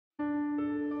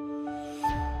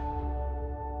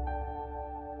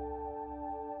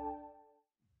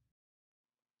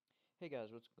guys,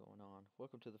 what's going on?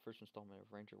 Welcome to the first installment of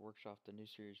Ranger Workshop, the new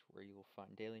series where you will find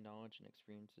daily knowledge and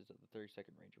experiences of the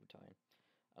 32nd Ranger Battalion.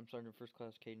 I'm Sergeant First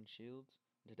Class Caden Shields,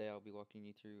 and today I'll be walking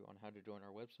you through on how to join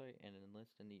our website and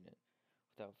enlist in the unit.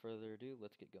 Without further ado,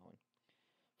 let's get going.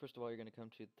 First of all, you're going to come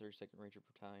to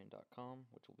 32ndrangerbattalion.com,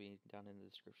 which will be down in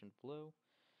the description below.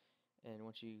 And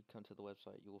once you come to the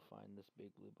website, you will find this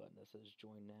big blue button that says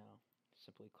Join Now.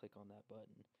 Simply click on that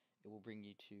button. It will bring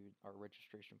you to our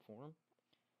registration form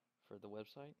for the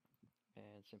website,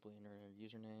 and simply enter your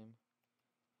username,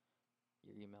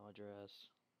 your email address,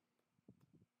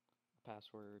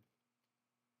 password,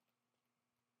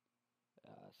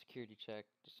 security check,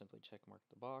 just simply check mark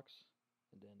the box,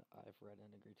 and then I've read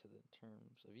and agreed to the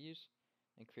terms of use,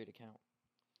 and create an account.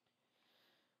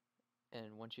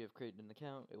 And once you have created an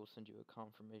account, it will send you a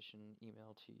confirmation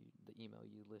email to the email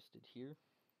you listed here,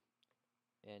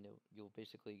 and you'll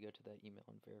basically go to that email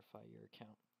and verify your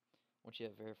account. Once you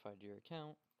have verified your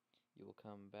account, you will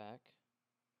come back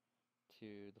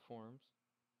to the forums,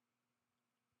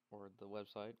 or the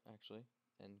website actually,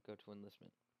 and go to Enlistment.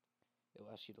 It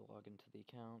will ask you to log into the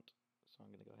account, so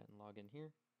I'm going to go ahead and log in here.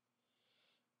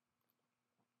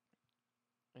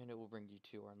 And it will bring you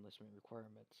to our enlistment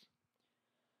requirements.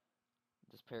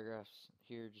 This paragraph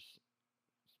here just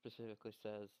specifically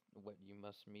says what you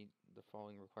must meet the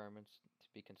following requirements to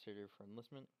be considered for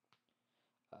enlistment.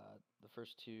 The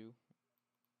first two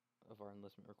of our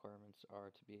enlistment requirements are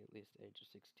to be at least age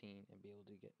of 16 and be able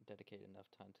to dedicate enough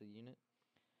time to the unit.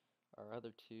 Our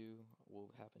other two will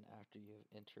happen after you have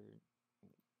entered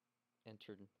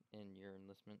in your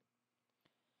enlistment.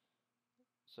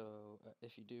 So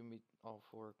if you do meet all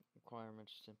four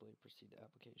requirements, simply proceed to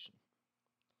application.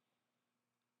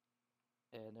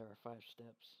 And there are 5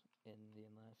 steps in the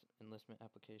enlistment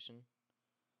application.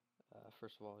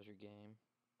 First of all is your game,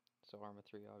 so Arma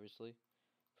 3 obviously.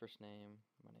 First name,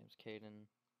 my name's Caden.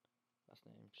 Last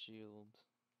name, Shields.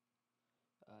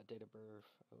 Date of birth,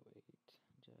 08,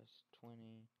 just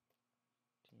 20,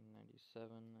 1997.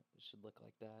 It should look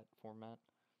like that format.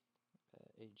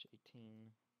 Age 18.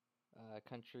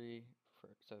 Country,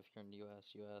 so if you're in the US,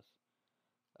 US.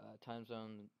 Time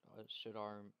zone should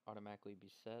automatically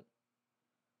be set.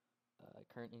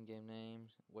 Current in-game name,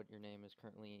 what your name is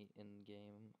currently in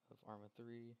game of Arma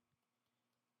 3.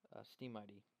 Steam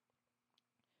ID.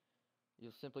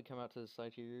 You'll simply come out to the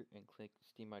site here and click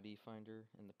Steam ID Finder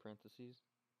in the parentheses,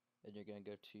 and you're going to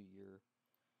go to your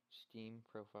Steam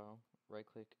profile, right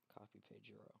click, copy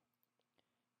page URL.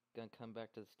 Going to come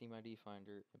back to the Steam ID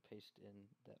Finder and paste in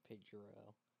that page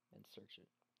URL and search it.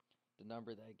 The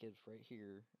number that it gives right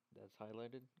here that's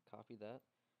highlighted, copy that,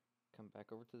 come back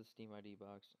over to the Steam ID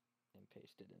box and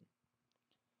paste it in.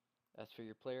 As for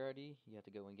your player ID, you have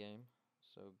to go in game.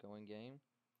 So go in game,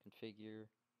 configure,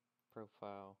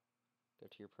 profile, go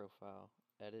to your profile,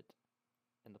 edit,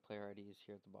 and the player ID is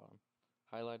here at the bottom.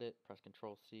 Highlight it, press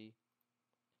Ctrl C,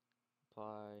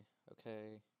 apply,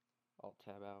 OK, Alt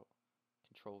Tab out,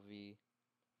 Ctrl V,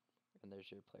 and there's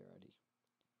your player ID.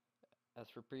 As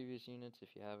for previous units,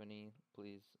 if you have any,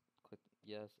 please click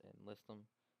yes and list them.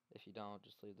 If you don't,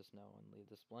 just leave this no and leave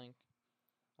this blank.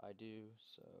 I do,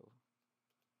 so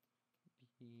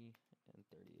B and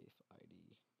 38th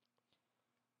ID.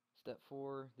 Step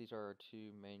 4, these are our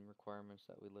 2 main requirements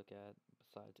that we look at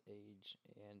besides age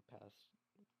and past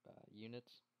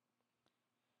units.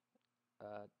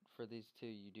 For these 2,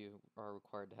 you are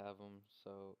required to have them,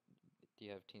 so do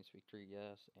you have TeamSpeak 3?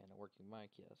 Yes, and a working mic?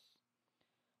 Yes.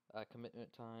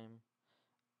 Commitment time,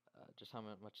 just how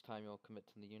much time you'll commit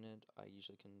to the unit. I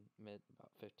usually commit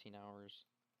about 15 hours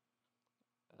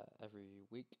every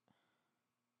week.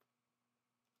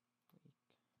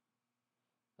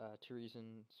 2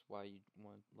 reasons why you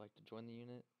like to join the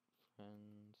unit.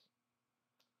 Friends,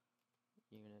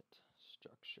 unit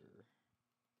structure.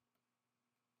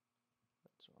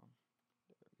 That's wrong.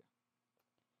 There we go.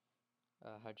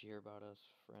 How'd you hear about us?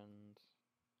 Friends,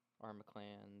 Arma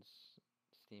clans,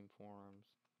 Steam forums,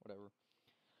 whatever.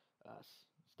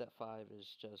 Step 5 is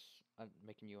just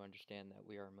making you understand that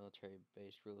we are a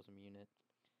military-based realism unit,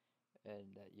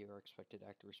 and that you are expected to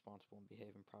act responsible and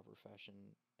behave in proper fashion,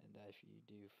 and that if you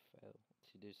do fail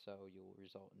to do so, you will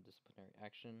result in disciplinary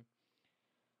action.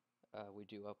 We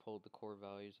do uphold the core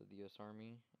values of the U.S.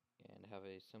 Army and have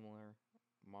a similar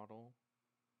model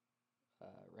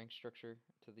rank structure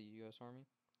to the U.S. Army,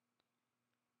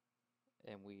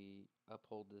 and we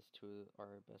uphold this to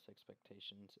our best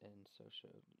expectations, and so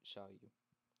shall you.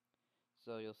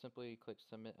 So you'll simply click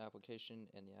Submit Application,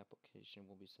 and the application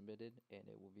will be submitted, and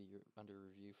it will be under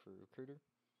review for Recruiter.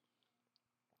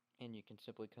 And you can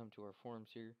simply come to our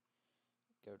forums here,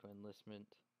 go to Enlistment,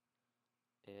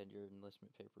 and your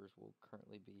enlistment papers will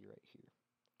currently be right here.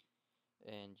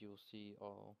 And you'll see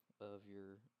all of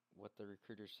what the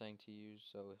recruiter's saying to you,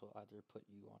 so he'll either put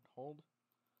you on hold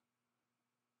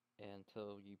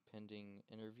until you pending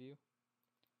interview.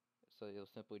 So you'll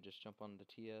simply just jump on the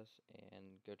TS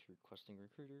and go to requesting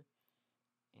recruiter,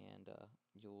 and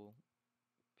you'll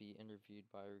be interviewed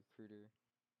by a recruiter